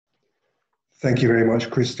Thank you very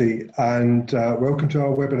much, Christy, and welcome to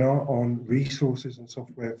our webinar on resources and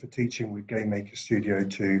software for teaching with GameMaker Studio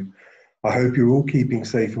 2. I hope you're all keeping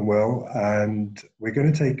safe and well, and we're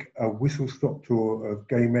going to take a whistle-stop tour of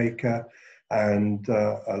GameMaker and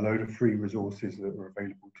a load of free resources that are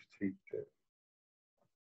available to teach it.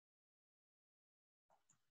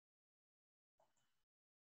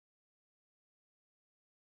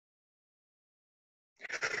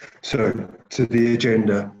 So, to the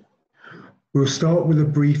agenda. We'll start with a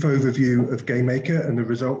brief overview of GameMaker and the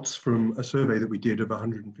results from a survey that we did of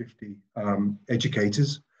 150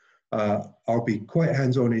 educators. I'll be quite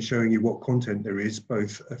hands-on in showing you what content there is,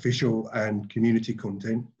 both official and community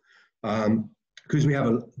content. Because we have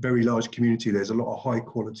a very large community, there's a lot of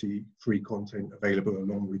high-quality free content available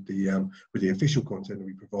along with the official content that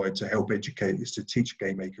we provide to help educators to teach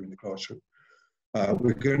GameMaker in the classroom.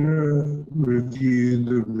 We're going to review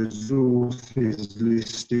the resources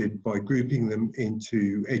listed by grouping them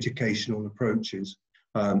into educational approaches.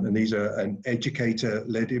 And these are an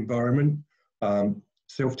educator-led environment,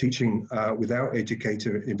 self-teaching without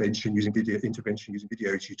educator intervention using video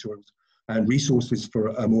tutorials, and resources for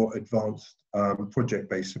a more advanced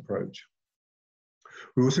project-based approach.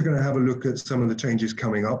 We're also going to have a look at some of the changes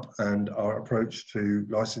coming up and our approach to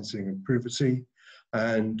licensing and privacy.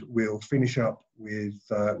 And we'll finish up with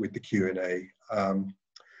the Q&A.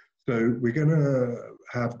 So we're going to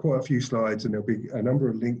have quite a few slides, and there'll be a number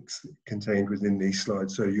of links contained within these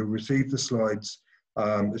slides. So you'll receive the slides,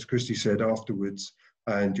 as Christy said, afterwards,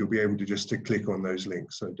 and you'll be able to just click on those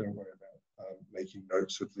links. So don't worry about making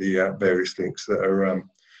notes of the various links that are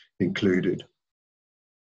included.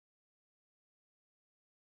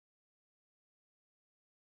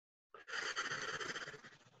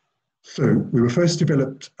 So we were first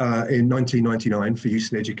developed in 1999 for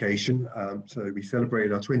use in education. So we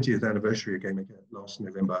celebrated our 20th anniversary of GameMaker last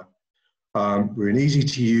November. We're an easy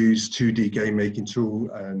to use 2D game making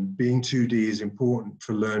tool, and being 2D is important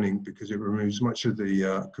for learning because it removes much of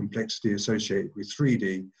the complexity associated with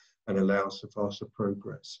 3D and allows for faster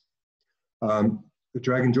progress. The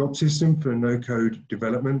drag and drop system for no code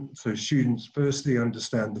development. So students firstly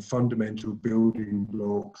understand the fundamental building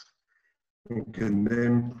blocks and can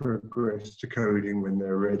then progress to coding when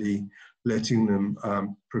they're ready, letting them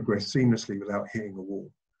progress seamlessly without hitting a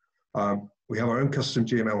wall. We have our own custom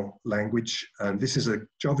GML language, and this is a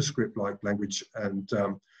JavaScript-like language, and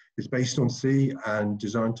it's based on C and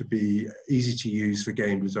designed to be easy to use for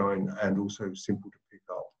game design and also simple to pick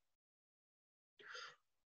up.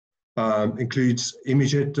 Includes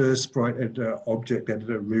image editor, sprite editor, object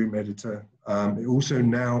editor, room editor. It also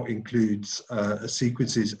now includes a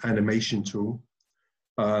sequences animation tool.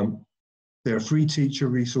 There are free teacher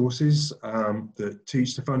resources that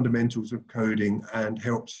teach the fundamentals of coding and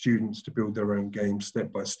help students to build their own games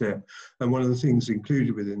step by step. And one of the things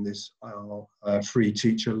included within this are a free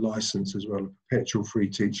teacher license as well, a perpetual free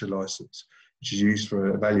teacher license, which is used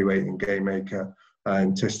for evaluating GameMaker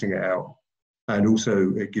and testing it out. And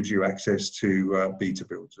also it gives you access to beta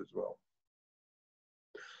builds as well.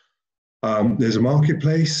 There's a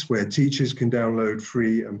marketplace where teachers can download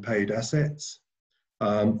free and paid assets.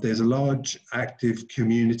 There's a large active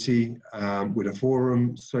community with a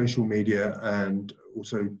forum, social media, and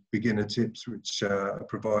also beginner tips, which are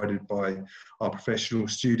provided by our professional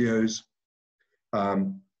studios.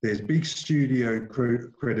 There's big studio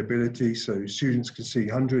credibility, so students can see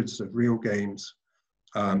hundreds of real games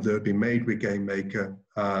that have been made with GameMaker.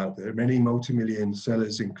 There are many multi-million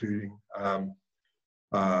sellers, including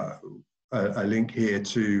a link here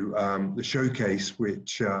to the showcase,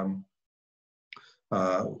 which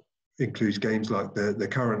includes games like the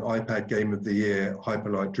current iPad game of the year,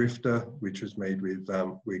 Hyperlight Drifter, which was made with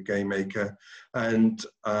GameMaker. And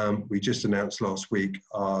we just announced last week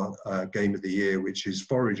our game of the year, which is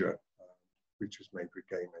Forager, which was made with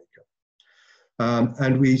GameMaker.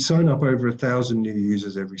 And we sign up over 1,000 new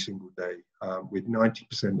users every single day, with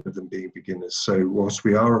 90% of them being beginners. So whilst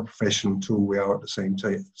we are a professional tool, we are at the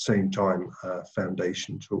same time a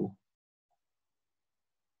foundation tool.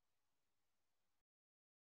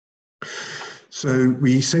 So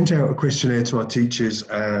we sent out a questionnaire to our teachers,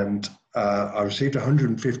 and I received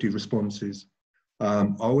 150 responses. I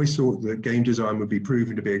always thought that game design would be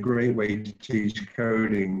proven to be a great way to teach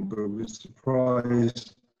coding, but was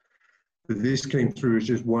surprised that this came through as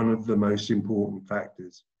just one of the most important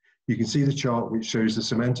factors. You can see the chart which shows the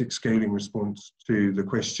semantic scaling response to the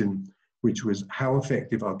question, which was how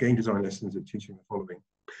effective are game design lessons at teaching the following.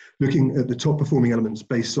 Looking at the top performing elements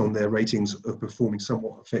based on their ratings of performing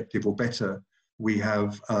somewhat effective or better, we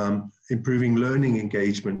have improving learning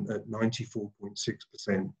engagement at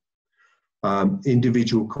 94.6%,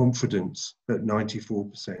 individual confidence at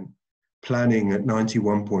 94%, planning at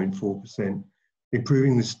 91.4%,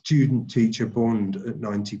 improving the student-teacher bond at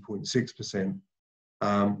 90.6%,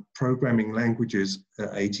 programming languages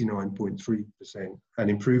at 89.3%, and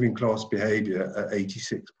improving class behaviour at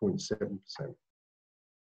 86.7%.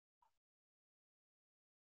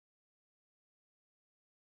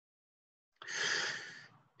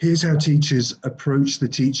 Here's how teachers approach the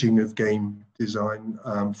teaching of game design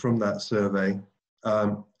from that survey.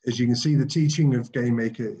 As you can see, the teaching of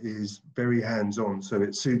GameMaker is very hands-on, so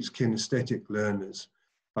it suits kinesthetic learners.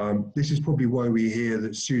 This is probably why we hear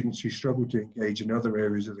that students who struggle to engage in other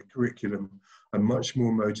areas of the curriculum are much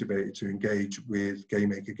more motivated to engage with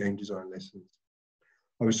GameMaker game design lessons.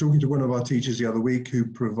 I was talking to one of our teachers the other week who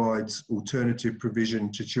provides alternative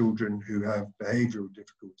provision to children who have behavioural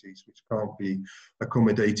difficulties which can't be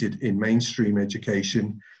accommodated in mainstream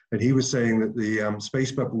education. And he was saying that the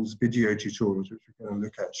Space Bubbles video tutorials, which we're going to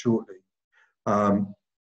look at shortly, are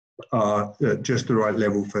at just the right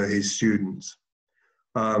level for his students.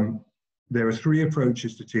 There are three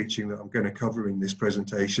approaches to teaching that I'm going to cover in this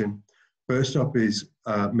presentation. First up is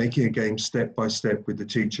making a game step by step with the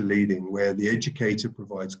teacher leading, where the educator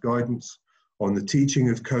provides guidance on the teaching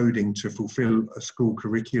of coding to fulfill a school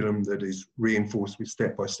curriculum that is reinforced with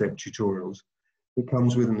step-by-step tutorials. It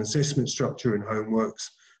comes with an assessment structure and homeworks,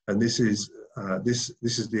 and this is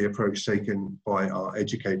the approach taken by our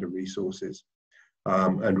educator resources,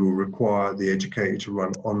 and will require the educator to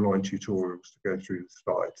run online tutorials to go through the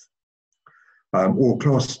slides, or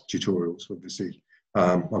class tutorials, obviously.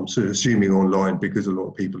 I'm sort of assuming online because a lot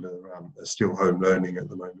of people are still home learning at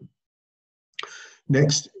the moment.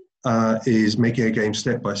 Next is making a game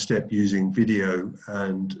step by step using video,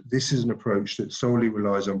 and this is an approach that solely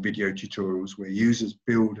relies on video tutorials where users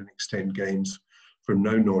build and extend games from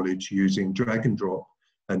no knowledge using drag and drop,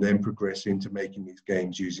 and then progress into making these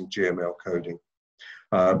games using GML coding.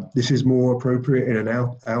 This is more appropriate in an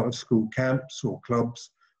out of school camps or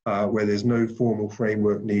clubs where there's no formal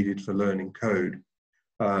framework needed for learning code.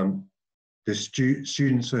 The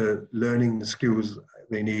students are learning the skills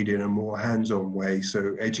they need in a more hands-on way,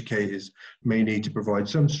 so educators may need to provide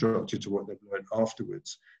some structure to what they've learned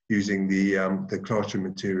afterwards using the classroom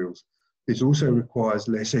materials. This also requires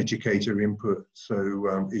less educator input,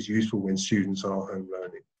 so is useful when students are home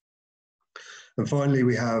learning. And finally,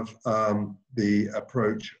 we have the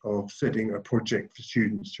approach of setting a project for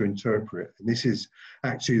students to interpret. And this is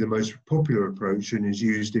actually the most popular approach and is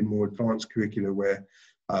used in more advanced curricula where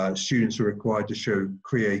students are required to show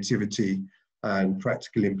creativity and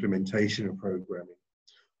practical implementation of programming.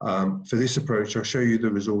 For this approach, I'll show you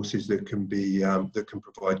the resources that can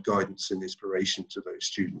provide guidance and inspiration to those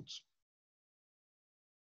students.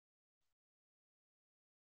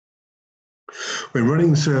 When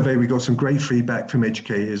running the survey, we got some great feedback from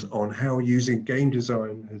educators on how using game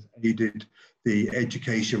design has aided the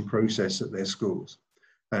education process at their schools.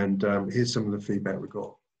 And here's some of the feedback we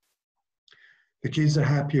got. The kids are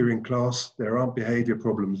happier in class. There aren't behaviour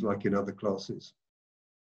problems like in other classes.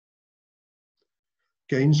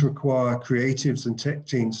 Games require creatives and tech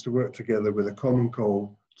teams to work together with a common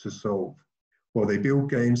goal to solve. While they build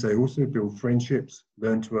games, they also build friendships,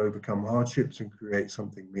 learn to overcome hardships, and create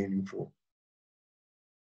something meaningful.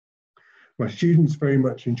 My students very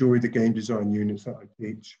much enjoy the game design units that I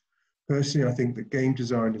teach. Personally, I think that game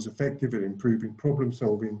design is effective at improving problem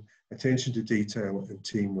solving, attention to detail, and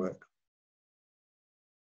teamwork.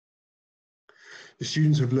 The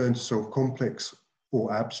students have learned to solve complex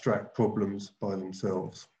or abstract problems by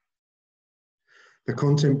themselves. The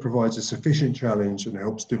content provides a sufficient challenge and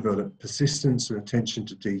helps develop persistence and attention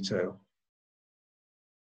to detail.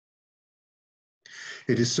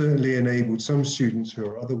 It has certainly enabled some students who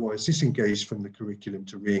are otherwise disengaged from the curriculum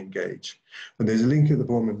to re-engage. And there's a link at the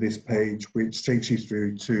bottom of this page which takes you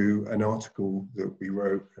through to an article that we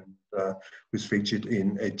wrote and was featured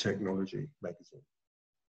in Ed Technology magazine.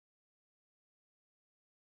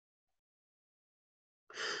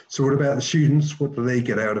 So what about the students? What do they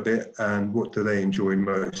get out of it and what do they enjoy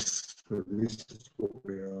most? So this is what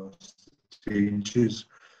we asked teachers,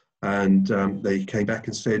 and they came back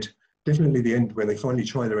and said, definitely the end where they finally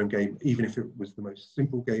try their own game, even if it was the most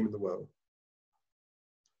simple game in the world.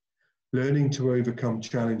 Learning to overcome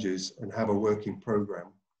challenges and have a working program.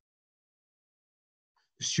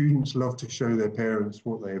 The students love to show their parents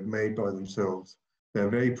what they have made by themselves. They're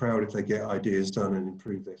very proud if they get ideas done and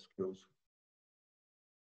improve their skills.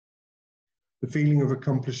 The feeling of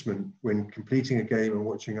accomplishment when completing a game and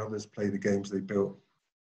watching others play the games they built.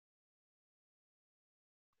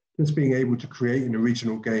 Just being able to create an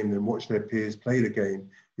original game and watch their peers play the game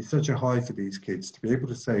is such a high for these kids. To be able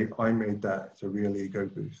to say, I made that, it's a real ego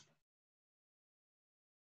boost.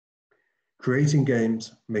 Creating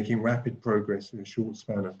games, making rapid progress in a short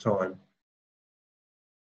span of time.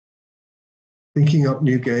 Thinking up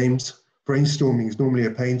new games, brainstorming is normally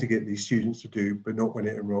a pain to get these students to do, but not when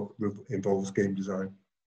it involves game design.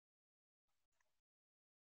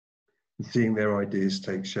 And seeing their ideas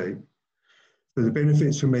take shape. So the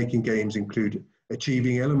benefits from making games include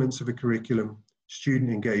achieving elements of a curriculum, student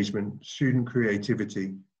engagement, student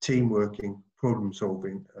creativity, team working, problem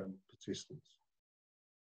solving, and persistence.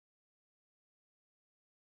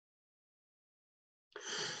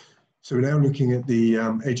 So we're now looking at the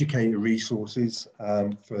educator resources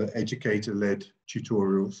for educator-led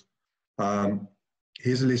tutorials.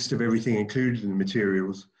 Here's a list of everything included in the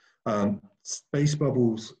materials. Space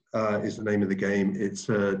Bubbles is the name of the game. It's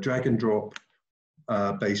a drag and drop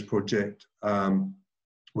based project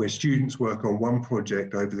where students work on one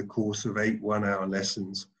project over the course of 8 one-hour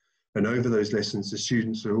lessons. And over those lessons, the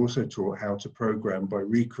students are also taught how to program by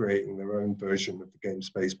recreating their own version of the game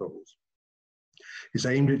Space Bubbles. It's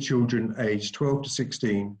aimed at children aged 12 to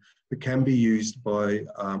 16, but can be used by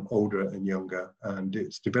older and younger. And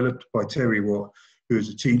it's developed by Terry Watt, who is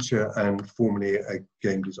a teacher and formerly a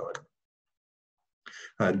game designer.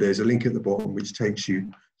 And there's a link at the bottom which takes you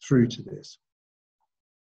through to this.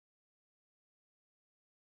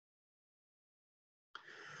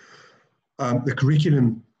 The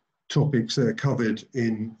curriculum topics that are covered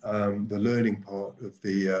in the learning part of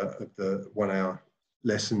the 1 hour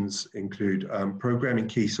lessons include programming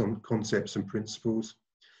key concepts and principles,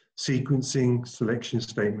 sequencing, selection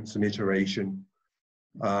statements and iteration,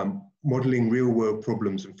 modeling real-world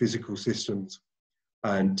problems and physical systems,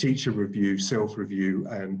 and teacher review, self-review,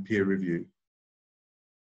 and peer review.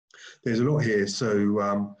 There's a lot here, so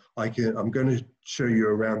I'm going to show you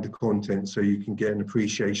around the content so you can get an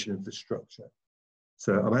appreciation of the structure.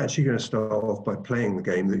 So I'm actually going to start off by playing the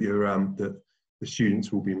game that that the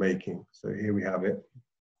students will be making. So here we have it,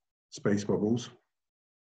 Space Bubbles.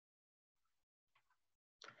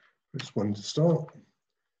 Press 1 to start.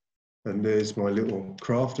 And there's my little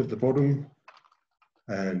craft at the bottom.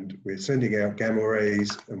 And we're sending out gamma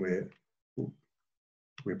rays, and we're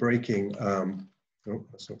breaking, oh,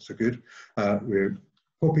 that's not so good. We're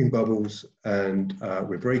popping bubbles, and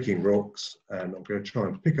we're breaking rocks, and I'm going to try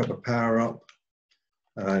and pick up a power up.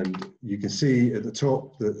 And you can see at the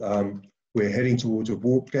top that we're heading towards a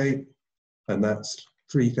warp gate, and that's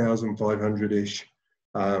 3,500-ish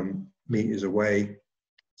meters away.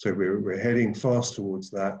 So we're heading fast towards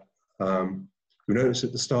that. You'll notice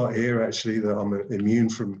at the start here actually that I'm immune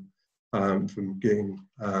from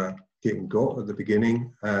getting got at the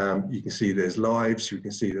beginning. You can see there's lives. You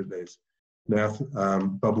can see that there's now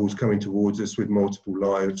bubbles coming towards us with multiple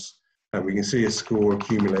lives, and we can see a score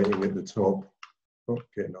accumulating at the top. Oh,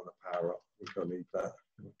 get another power up. I think I need that.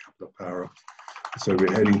 A couple of power ups. So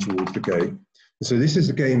we're heading towards the gate. So this is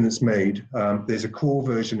a game that's made. There's a core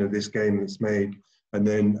version of this game that's made, and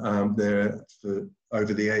then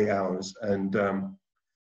over the 8 hours. And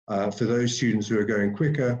for those students who are going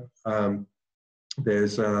quicker,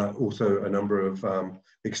 there's also a number of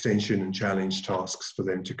extension and challenge tasks for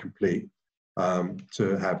them to complete,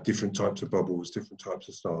 to have different types of bubbles, different types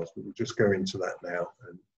of stars. But we'll just go into that now.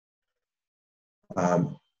 And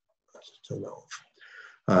let's turn that off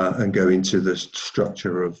and go into the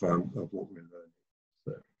structure of what we're learning.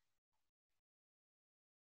 So.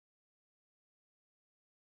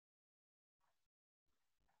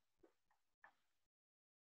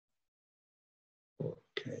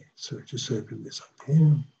 Okay, so just open this up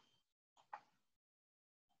here.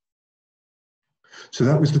 So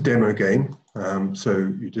that was the demo game.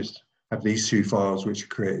 So you just have these 2 files which are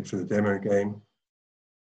created for the demo game.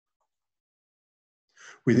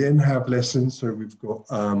 We then have lessons, so we've got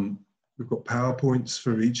PowerPoints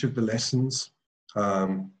for each of the lessons.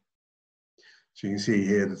 So you can see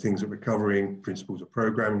here the things that we're covering: principles of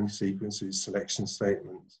programming, sequences, selection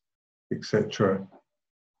statements, etc.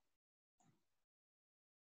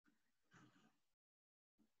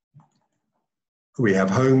 We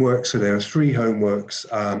have homework, so there are 3 homeworks.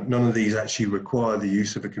 None of these actually require the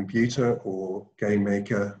use of a computer or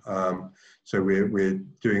GameMaker. So we're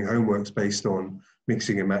doing homeworks based on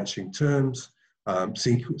mixing and matching terms,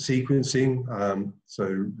 sequencing,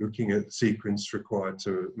 so looking at the sequence required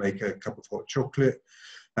to make a cup of hot chocolate,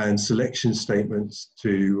 and selection statements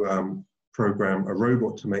to program a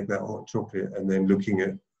robot to make that hot chocolate, and then looking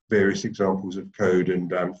at various examples of code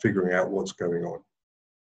and figuring out what's going on.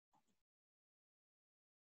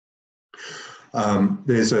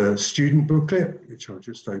 There's a student booklet, which I'll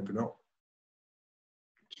just open up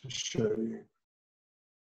to show you.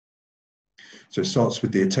 So it starts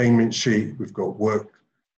with the attainment sheet. We've got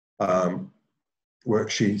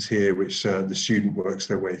worksheets here, which the student works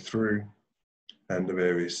their way through, and the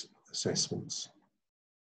various assessments.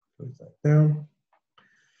 Close that down.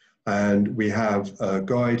 And we have a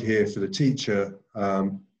guide here for the teacher.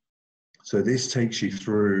 So this takes you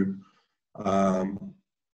through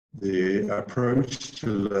the approach to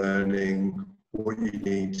learning, what you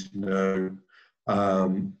need to know,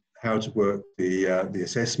 how to work the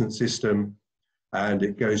assessment system, and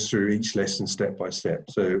it goes through each lesson step by step.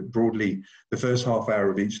 So broadly, the first half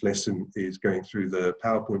hour of each lesson is going through the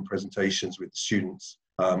PowerPoint presentations with the students.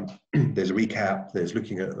 There's a recap, there's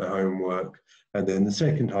looking at the homework, and then the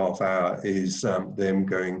second half hour is them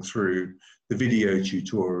going through the video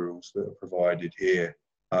tutorials that are provided here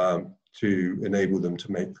to enable them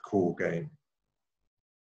to make the core game.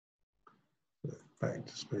 Back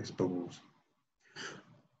to Space Bubbles.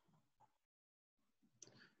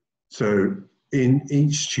 So in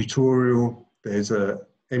each tutorial, there's a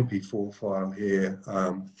MP4 file here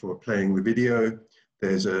for playing the video.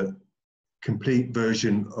 There's a complete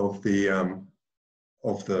version of the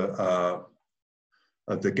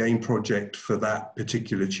game project for that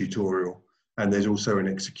particular tutorial, and there's also an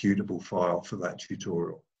executable file for that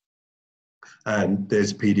tutorial. And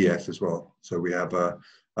there's a PDF as well. So we have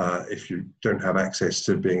if you don't have access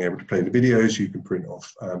to being able to play the videos, you can print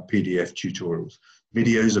off PDF tutorials.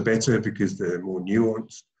 Videos are better because they're more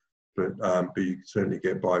nuanced, but you can certainly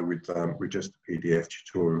get by with just the PDF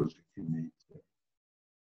tutorials if you need.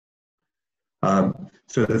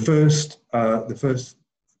 So the first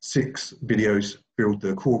 6 videos build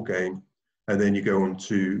the core game, and then you go on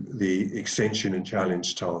to the extension and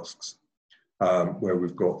challenge tasks, where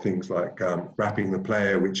we've got things like wrapping the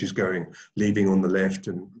player, which is leaving on the left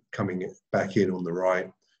and coming back in on the right,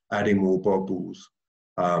 adding more bubbles,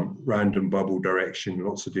 random bubble direction,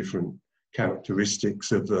 lots of different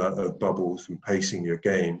characteristics of bubbles, and pacing your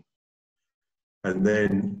game. And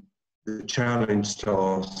then the challenge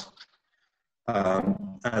task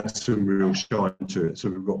adds some real shine to it. So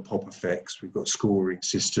we've got pop effects, we've got scoring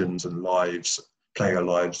systems and lives, player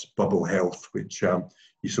lives, bubble health, which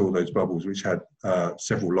you saw those bubbles which had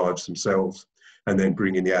several lives themselves, and then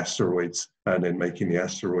bringing the asteroids and then making the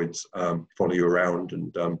asteroids follow you around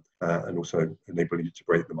and also enabling you to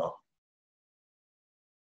break them up.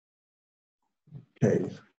 Okay,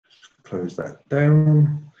 close that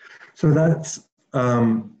down. So that's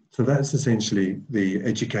essentially the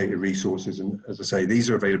educator resources, and as I say, these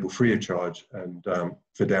are available free of charge and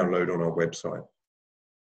for download on our website.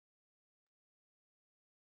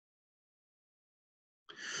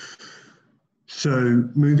 So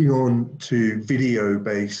moving on to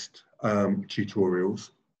video-based tutorials,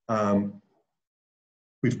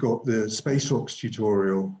 we've got the Space Rocks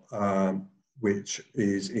tutorial, which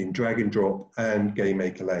is in drag and drop and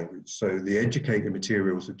GameMaker language. So the educator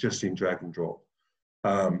materials are just in drag and drop.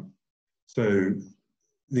 So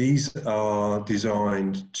these are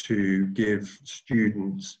designed to give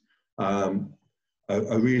students a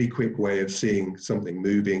really quick way of seeing something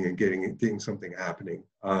moving and getting something happening.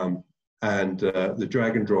 And the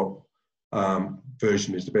drag and drop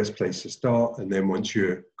version is the best place to start. And then once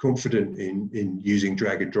you're confident in using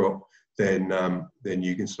drag and drop, then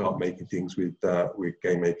you can start making things with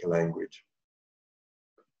GameMaker language.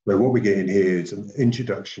 So what we get in here is an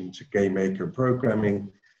introduction to GameMaker and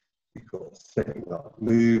programming. We've got setting up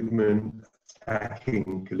movement,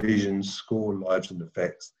 attacking, collisions, score, lives and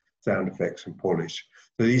effects, sound effects and polish.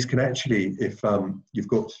 So these can actually, if you've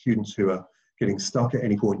got students who are getting stuck at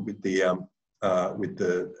any point with the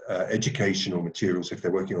educational materials, if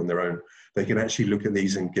they're working on their own, they can actually look at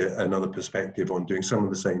these and get another perspective on doing some of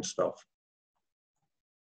the same stuff.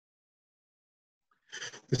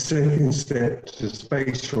 The second step to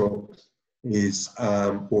Space Rocks is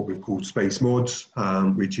what we've called Space Mods,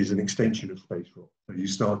 which is an extension of Space Rocks. So you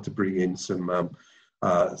start to bring in some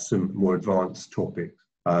more advanced topics,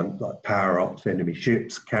 like power-ups, enemy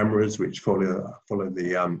ships, cameras which follow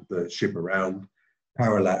the ship around,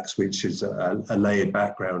 parallax, which is a layered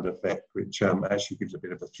background effect, which actually gives a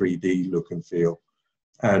bit of a 3D look and feel,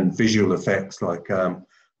 and visual effects like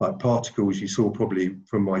particles. You saw probably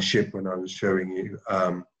from my ship when I was showing you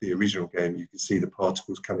the original game, you can see the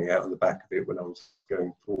particles coming out of the back of it when I was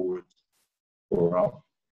going forward or up,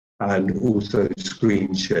 and also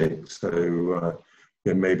screen shake. So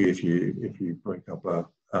maybe if you break up a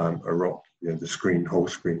rock, the whole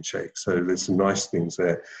screen shakes. So there's some nice things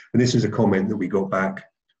there. And this is a comment that we got back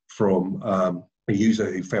from a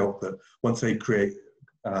user who felt that once they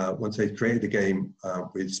once they created the game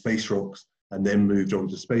with space rocks and then moved on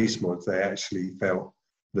to space mods, they actually felt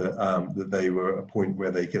that, that they were at a point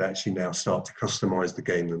where they could actually now start to customize the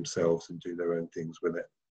game themselves and do their own things with it.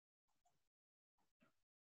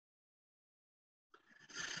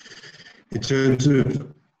 In terms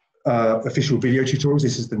of official video tutorials,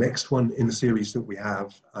 this is the next one in the series that we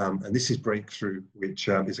have, and this is Breakthrough, which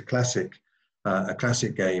is a classic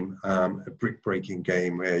game, a brick breaking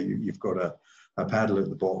game where you've got a paddle at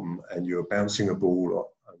the bottom and you're bouncing a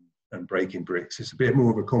ball and breaking bricks. It's a bit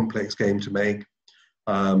more of a complex game to make.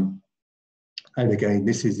 And again,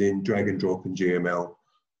 this is in drag and drop and GML.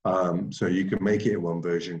 So you can make it in one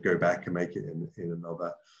version, go back and make it in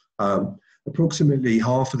another. Approximately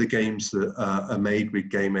half of the games that are made with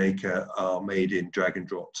GameMaker are made in drag and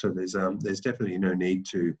drop. So there's definitely no need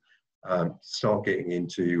to start getting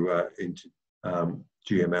into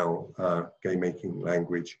GML, game making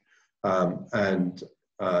language. And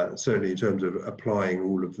certainly in terms of applying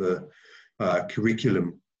all of the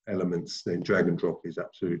curriculum elements, then drag and drop is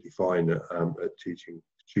absolutely fine at teaching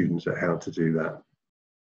students at how to do that.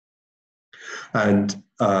 And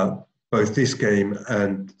both this game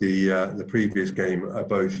and the previous game are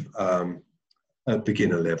both at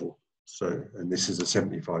beginner level. So, and this is a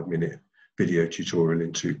 75-minute video tutorial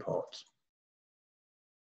in 2 parts.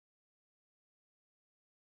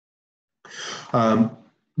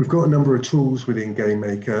 We've got a number of tools within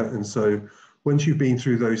GameMaker, and so once you've been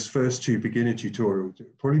through those first 2 beginner tutorials,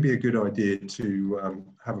 it'd probably be a good idea to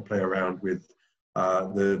have a play around with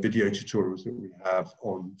the video tutorials that we have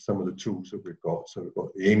on some of the tools that we've got. So we've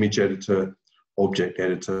got the image editor, object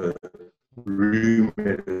editor, room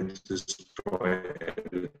editor, sprite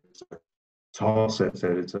editor, tile sets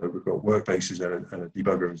editor. We've got workfaces and a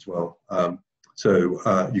debugger as well. So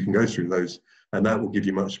you can go through those, and that will give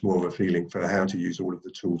you much more of a feeling for how to use all of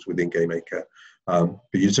the tools within GameMaker. But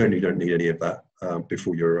you certainly don't need any of that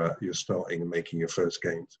before you're starting and making your first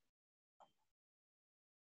games.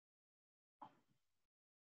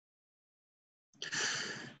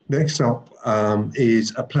 Next up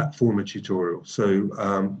is a platformer tutorial.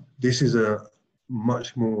 So this is a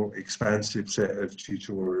much more expansive set of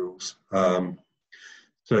tutorials.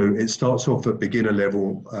 So it starts off at beginner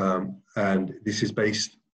level, and this is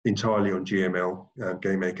based entirely on GML,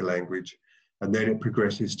 GameMaker language, and then it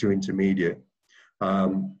progresses to intermediate.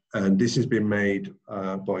 And this has been made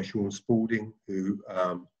by Sean Spalding, who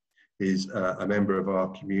is a member of our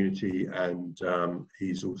community, and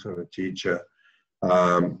he's also a teacher.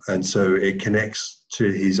 And so it connects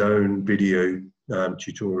to his own video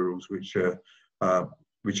tutorials, which are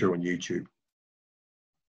on YouTube.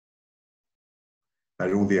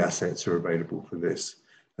 And all the assets are available for this.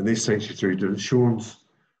 And this takes you through to Sean's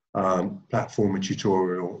platformer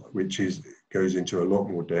tutorial, which goes into a lot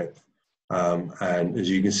more depth. And as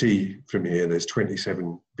you can see from here, there's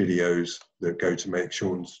 27 videos that go to make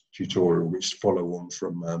Sean's tutorial, which follow on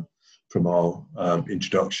from our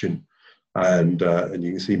introduction. And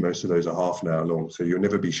you can see most of those are half an hour long, so you'll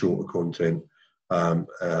never be short of content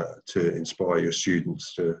to inspire your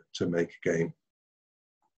students to make a game.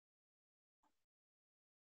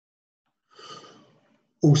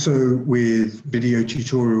 Also with video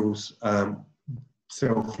tutorials,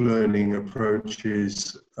 self-learning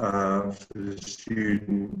approaches for the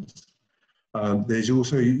students. There's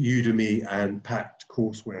also Udemy and Packed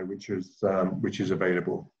courseware, which is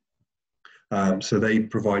available. So they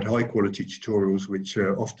provide high quality tutorials which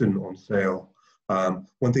are often on sale.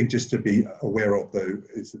 One thing just to be aware of though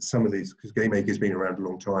is that some of these, because GameMaker has been around a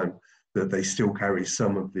long time, that they still carry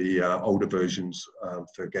some of the older versions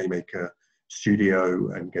for GameMaker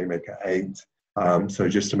Studio and GameMaker 8. So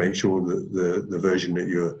just to make sure that the version that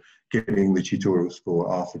you're getting the tutorials for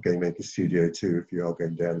are for GameMaker Studio 2 if you are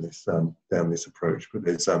going down this approach. But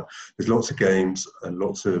there's lots of games and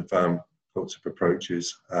lots of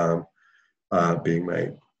approaches being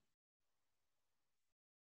made.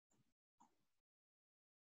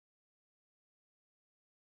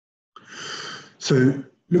 So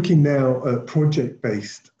looking now at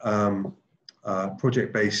project-based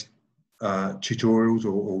tutorials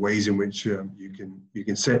or ways in which you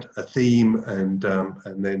can set a theme and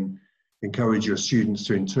then encourage your students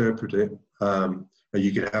to interpret it.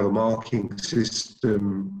 You can have a marking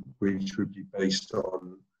system which would be based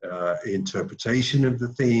on interpretation of the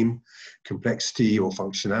theme, complexity or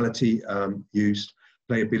functionality used,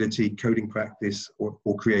 playability, coding practice,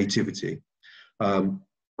 or creativity.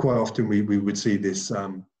 Quite often we would see this,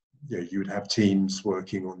 you would have teams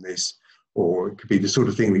working on this, or it could be the sort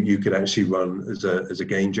of thing that you could actually run as a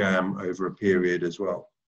game jam over a period as well.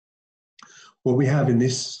 What we have in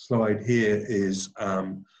this slide here is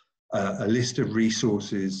a list of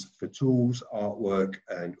resources for tools, artwork,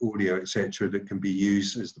 and audio, etc., that can be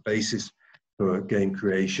used as the basis for game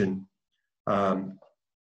creation.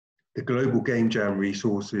 The global game jam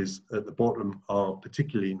resources at the bottom are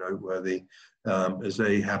particularly noteworthy, as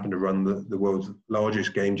they happen to run the world's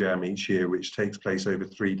largest game jam each year, which takes place over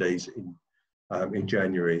 3 days in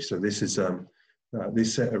January. So this is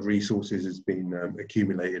this set of resources has been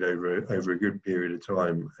accumulated over a good period of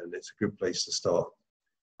time, and it's a good place to start.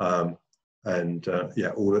 Yeah,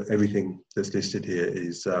 everything that's listed here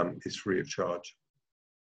is free of charge.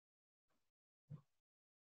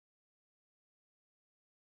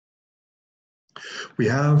 We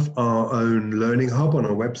have our own learning hub on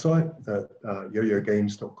our website at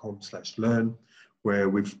yoyogames.com/learn, where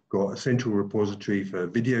we've got a central repository for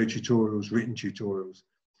video tutorials, written tutorials,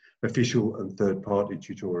 official and third-party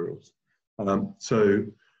tutorials. So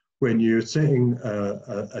when you're setting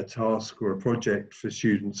a task or a project for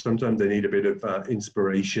students, sometimes they need a bit of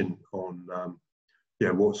inspiration on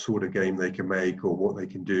what sort of game they can make or what they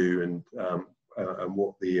can do, and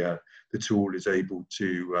what the tool is able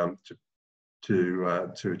to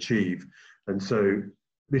achieve. And so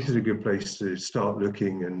this is a good place to start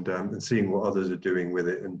looking and seeing what others are doing with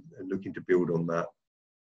it, and looking to build on that.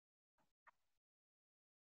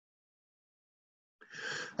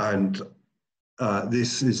 And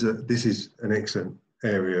this is an excellent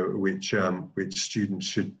area which students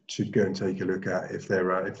should go and take a look at if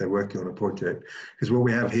they're working on a project, because what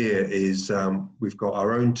we have here is we've got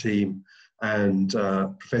our own team and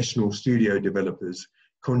professional studio developers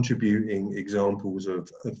contributing examples of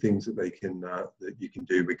things that they can that you can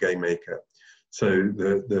do with GameMaker. So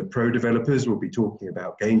the pro developers will be talking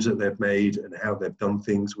about games that they've made and how they've done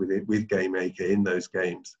things with GameMaker in those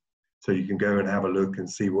games. So you can go and have a look and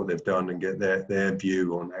see what they've done and get their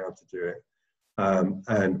view on how to do it.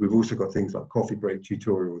 And we've also got things like coffee break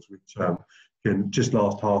tutorials, which can just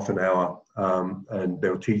last half an hour, and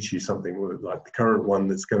they'll teach you something. Like the current one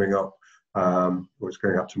that's going up, or it's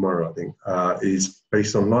going up tomorrow, I think, is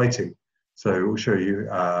based on lighting. So it will show you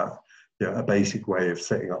a basic way of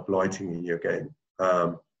setting up lighting in your game.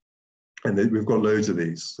 And we've got loads of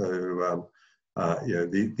these. So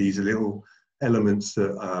these are little elements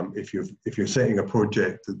that if you're setting a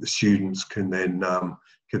project, that the students can then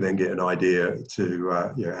get an idea to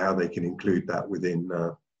how they can include that within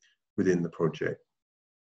the project.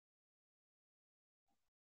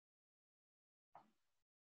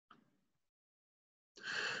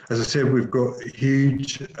 As I said, we've got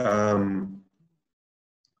huge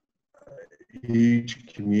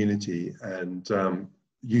community, and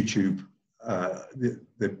YouTube.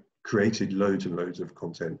 They've created loads and loads of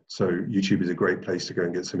content. So YouTube is a great place to go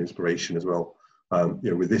and get some inspiration as well.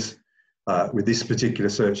 With this particular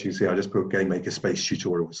search, you can see I just put GameMaker space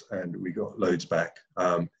tutorials, and we got loads back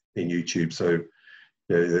in YouTube. So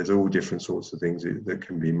there's all different sorts of things that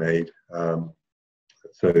can be made.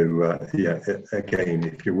 Again,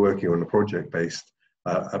 if you're working on a project-based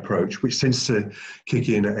approach, which tends to kick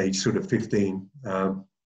in at age sort of 15,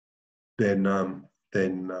 then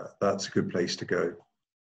that's a good place to go.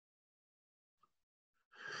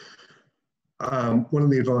 One of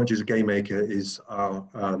the advantages of GameMaker is our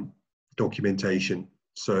documentation.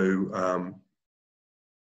 So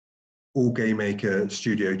all GameMaker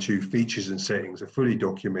Studio 2 features and settings are fully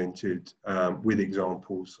documented with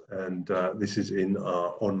examples, and this is in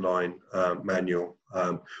our online manual,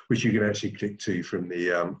 which you can actually click to from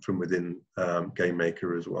within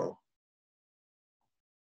GameMaker as well.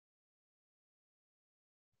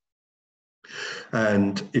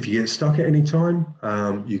 And if you get stuck at any time,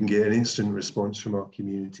 you can get an instant response from our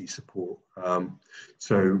community support.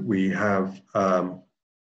 So we have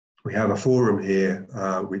a forum here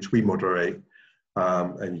which we moderate,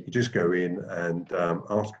 and you can just go in and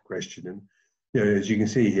ask a question. And as you can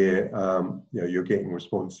see here, you're getting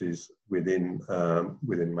responses within a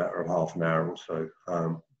matter of half an hour or so.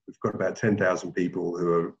 We've got about 10,000 people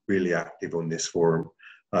who are really active on this forum.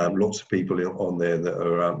 Lots of people on there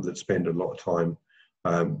that spend a lot of time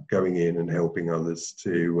going in and helping others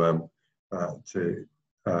to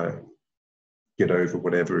get over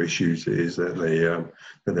whatever issues it is that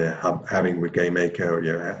they're having with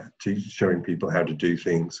GameMaker, showing people how to do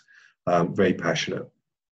things. Very passionate.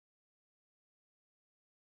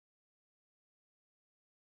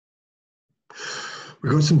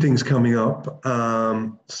 We've got some things coming up.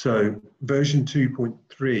 So version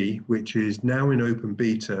 2.3, which is now in open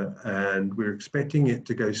beta, and we're expecting it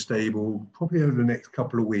to go stable probably over the next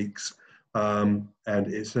couple of weeks. And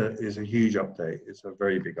it's a huge update. It's a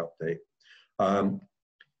very big update.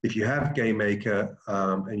 If you have GameMaker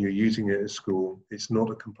and you're using it at school, it's not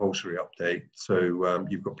a compulsory update. So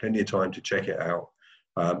you've got plenty of time to check it out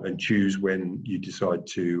and choose when you decide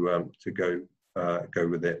to go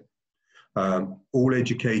with it. All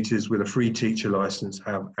educators with a free teacher license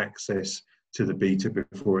have access to the beta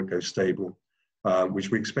before it goes stable, which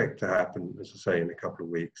we expect to happen, as I say, in a couple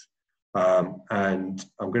of weeks. And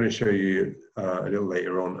I'm going to show you a little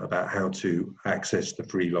later on about how to access the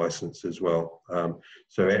free license as well.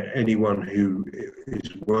 So anyone who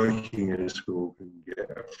is working in a school can get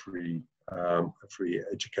a free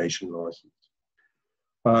education license.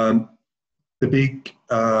 The big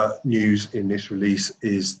news in this release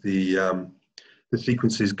is the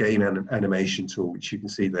sequences game animation tool, which you can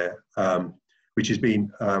see there, which has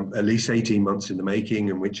been at least 18 months in the making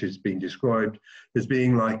and which has been described as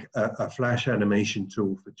being like a flash animation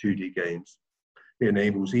tool for 2D games. It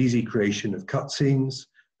enables easy creation of cutscenes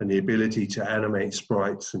and the ability to animate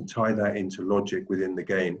sprites and tie that into logic within the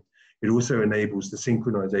game. It also enables the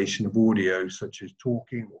synchronization of audio, such as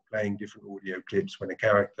talking or playing different audio clips when a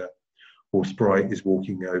character or sprite is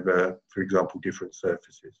walking over, for example, different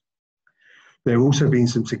surfaces. There have also been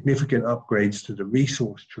some significant upgrades to the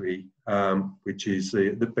resource tree, which is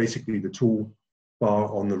basically the tool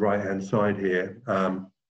bar on the right-hand side here,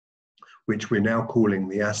 which we're now calling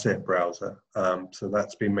the asset browser. So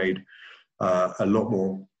that's been made a lot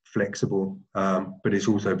more flexible, but it's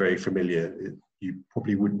also very familiar. You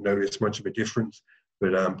probably wouldn't notice much of a difference,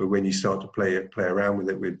 but when you start to play around with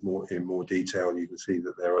it in more detail, you can see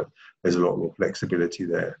that there's a lot more flexibility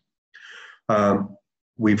there.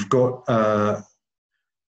 We've got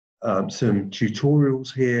some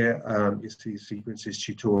tutorials here. You see sequences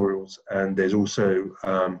tutorials, and there's also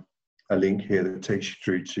a link here that takes you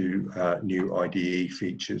through to new IDE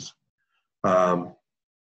features.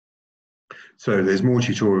 So there's more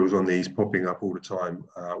tutorials on these popping up all the time.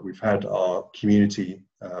 We've had our community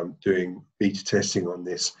doing beta testing on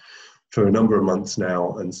this for a number of months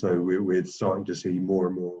now, and so we're starting to see more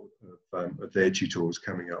and more of their tutorials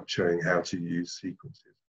coming up showing how to use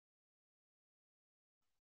sequences.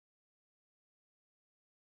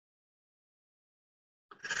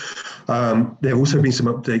 There have also been some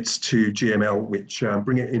updates to GML which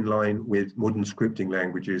bring it in line with modern scripting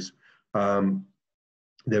languages.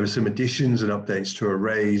 There are some additions and updates to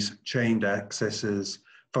arrays, chained accessors,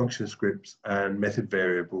 function scripts, and method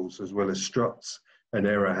variables, as well as structs and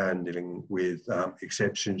error handling with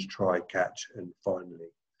exceptions, try, catch, and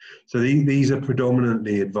finally. So these are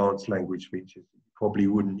predominantly advanced language features that you probably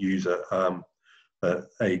wouldn't use at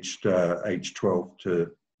age 12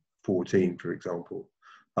 to 14, for example.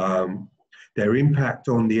 Their impact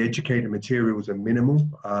on the educator materials are minimal.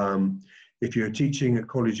 If you're teaching at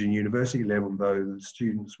college and university level, though, the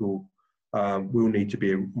students will need to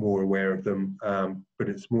be more aware of them, but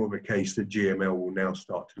it's more of a case that GML will now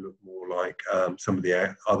start to look more like some of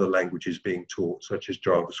the other languages being taught, such as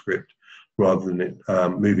JavaScript, rather than it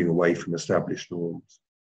moving away from established norms.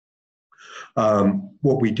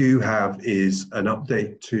 What we do have is an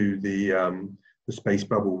update to the Space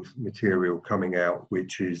Bubble material coming out,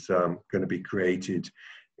 which is going to be created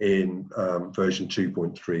in version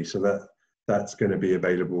 2.3. So that's going to be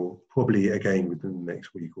available probably again within the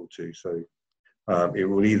next week or two. So it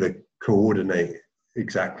will either coordinate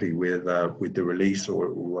exactly with the release, or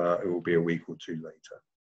it will be a week or two later.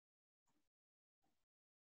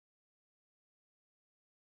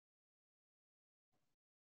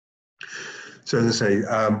 So as I say,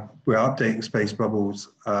 we're updating Space Bubbles.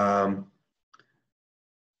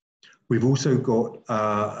 We've also got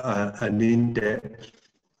an in-depth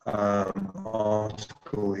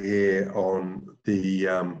article here on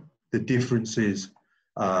the differences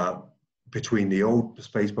between the old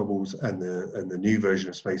Space Bubbles and the new version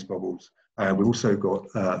of Space Bubbles. We've also got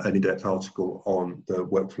an in-depth article on the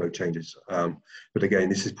workflow changes. But again,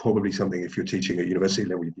 this is probably something, if you're teaching at university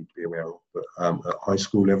level, you need to be aware of, but at high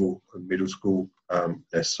school level and middle school,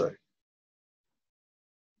 less so.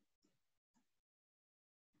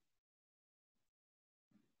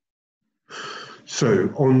 So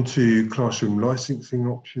on to classroom licensing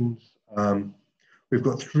options. We've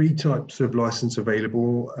got 3 types of license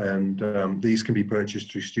available, and these can be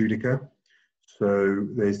purchased through Studica. So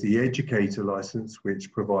there's the educator license,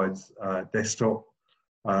 which provides desktop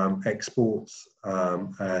exports,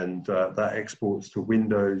 and that exports to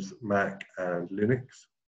Windows, Mac, and Linux.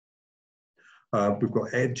 We've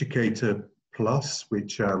got Educator Plus,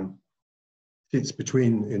 which sits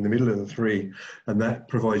in the middle of the 3, and that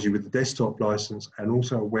provides you with the desktop license and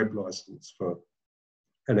also a web license for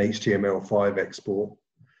an HTML5 export.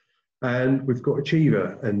 And we've got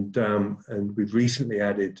Achiever, and we've recently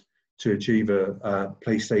added to achieve a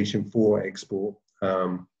PlayStation 4 export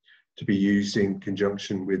to be used in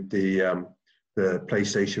conjunction with the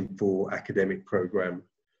PlayStation 4 academic program.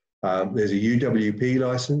 There's a UWP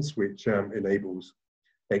license, which enables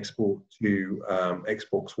export to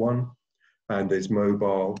Xbox One, and there's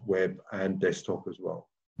mobile, web, and desktop as well.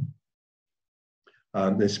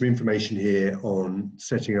 There's some information here on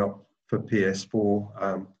setting up for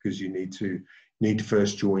PS4 because you need to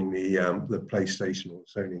first join the PlayStation or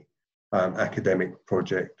Sony academic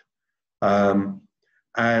project.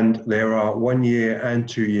 And there are 1 year and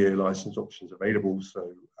 2 year license options available,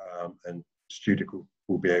 so and student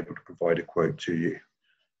will be able to provide a quote to you.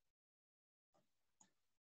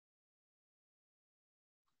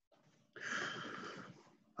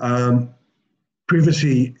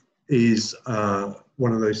 Privacy is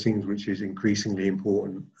one of those things which is increasingly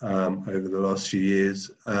important over the last few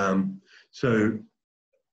years. So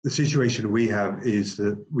the situation we have is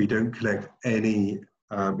that we don't collect any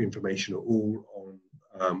information at all on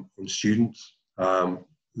students.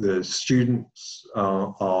 The students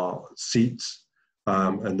are seats,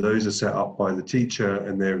 and those are set up by the teacher,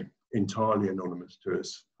 and they're entirely anonymous to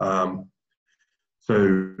us.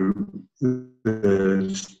 So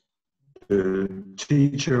the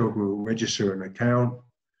teacher will register an account,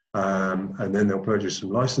 and then they'll purchase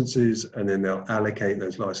some licenses, and then they'll allocate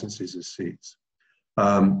those licenses as seats.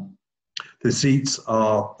 The seats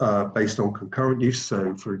are based on concurrent use.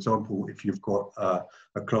 So, for example, if you've got a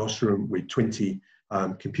classroom with 20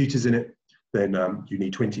 computers in it, then you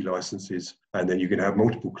need 20 licenses, and then you can have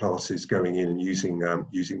multiple classes going in and using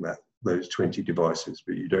those 20 devices,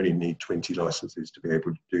 but you don't even need 20 licenses to be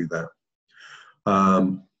able to do that.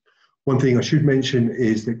 One thing I should mention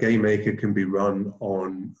is that GameMaker can be run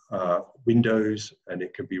on Windows, and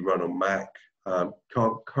it can be run on Mac.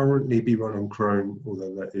 Can't currently be run on Chrome,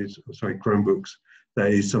 although that is, sorry, Chromebooks.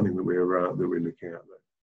 That is something that we're looking at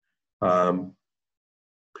though.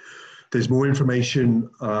 There's more information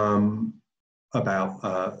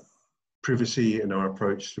about privacy and our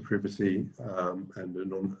approach to privacy and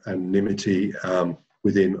anonymity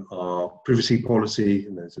within our privacy policy,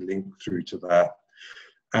 and there's a link through to that.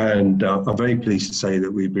 And I'm very pleased to say that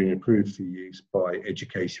we've been approved for use by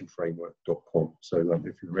educationframework.com. So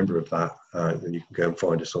if you're a member of that, then you can go and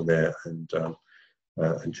find us on there and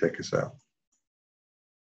check us out.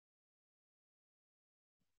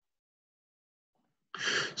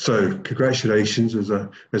 So congratulations as a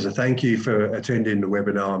thank you for attending the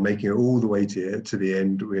webinar and making it all the way to the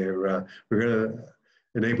end. We're going to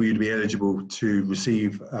enable you to be eligible to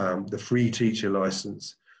receive the free teacher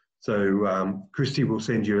license. So Christy will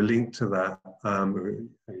send you a link to that. You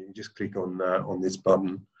just click on this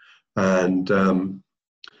button, and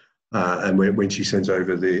when she sends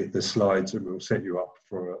over the slides, it will set you up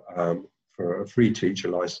for a free teacher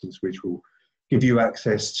license, which will give you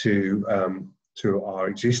access to our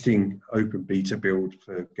existing open beta build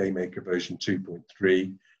for GameMaker version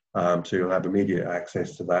 2.3. So you'll have immediate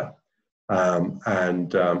access to that.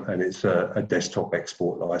 And it's a desktop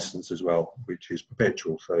export license as well, which is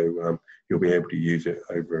perpetual, so you'll be able to use it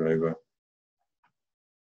over and over.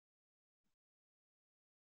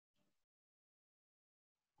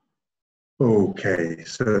 Okay,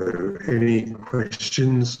 so any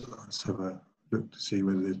questions? Let's have a look to see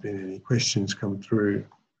whether there's been any questions come through.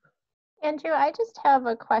 Andrew, I just have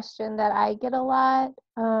a question that I get a lot.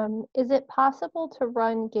 Is it possible to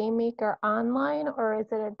run GameMaker online, or is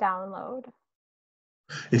it a download?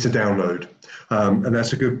 It's a download, and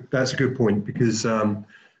that's a good point, because one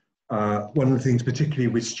of the things, particularly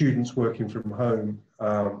with students working from home,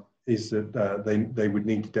 is that they would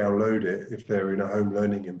need to download it if they're in a home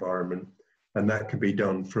learning environment, and that can be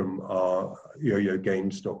done from our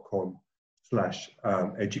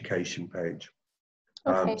yoyogames.com/education page.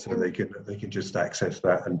 Okay. So they can just access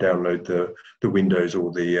that and download the Windows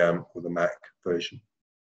or the Mac version.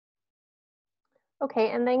 Okay,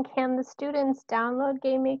 and then can the students download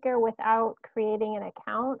GameMaker without creating an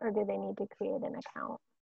account, or do they need to create an account?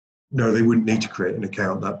 No, they wouldn't need to create an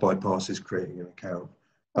account. That bypasses creating an account.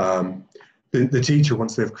 The teacher,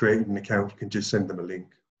 once they've created an account, can just send them a link.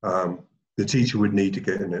 The teacher would need to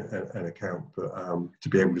get an account, but to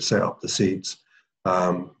be able to set up the seats.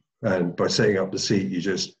 And by setting up the seat,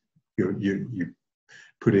 you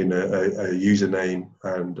put in a username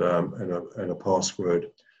and a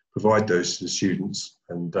password, provide those to the students,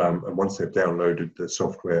 and once they've downloaded the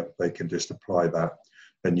software, they can just apply that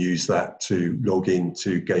and use that to log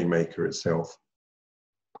into GameMaker itself.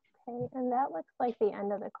 Okay, and that looks like the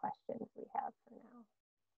end of the questions we have for now.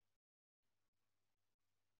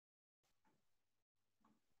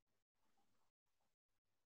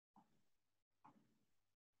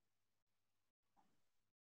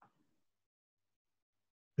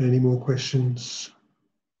 Any more questions?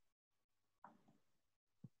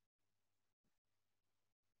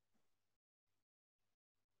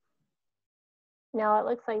 No, it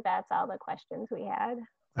looks like that's all the questions we had.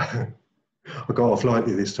 I got off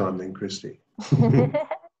lightly this time then, Christy.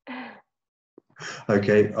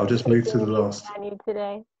 Okay, I'll just move to the last. On you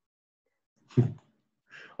today.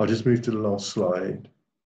 I'll just move to the last slide.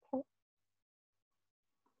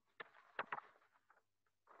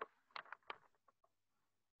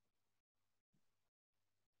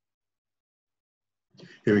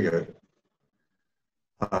 Here we go.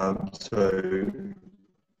 So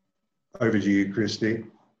over to you, Christy.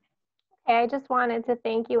 Okay, I just wanted to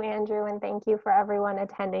thank you, Andrew, and thank you for everyone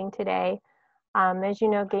attending today. As you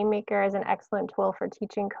know, GameMaker is an excellent tool for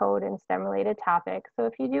teaching code and STEM-related topics. So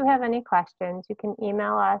if you do have any questions, you can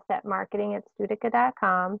email us at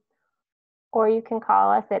marketing@studica.com, or you can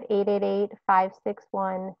call us at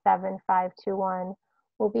 888-561-7521.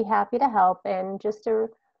 We'll be happy to help. And just a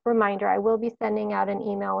reminder, I will be sending out an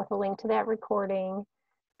email with a link to that recording.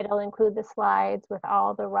 It'll include the slides with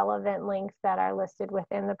all the relevant links that are listed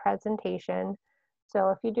within the presentation. So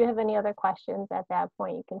if you do have any other questions at that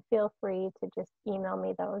point, you can feel free to just email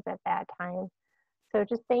me those at that time. So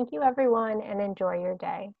just thank you, everyone, and enjoy your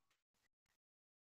day.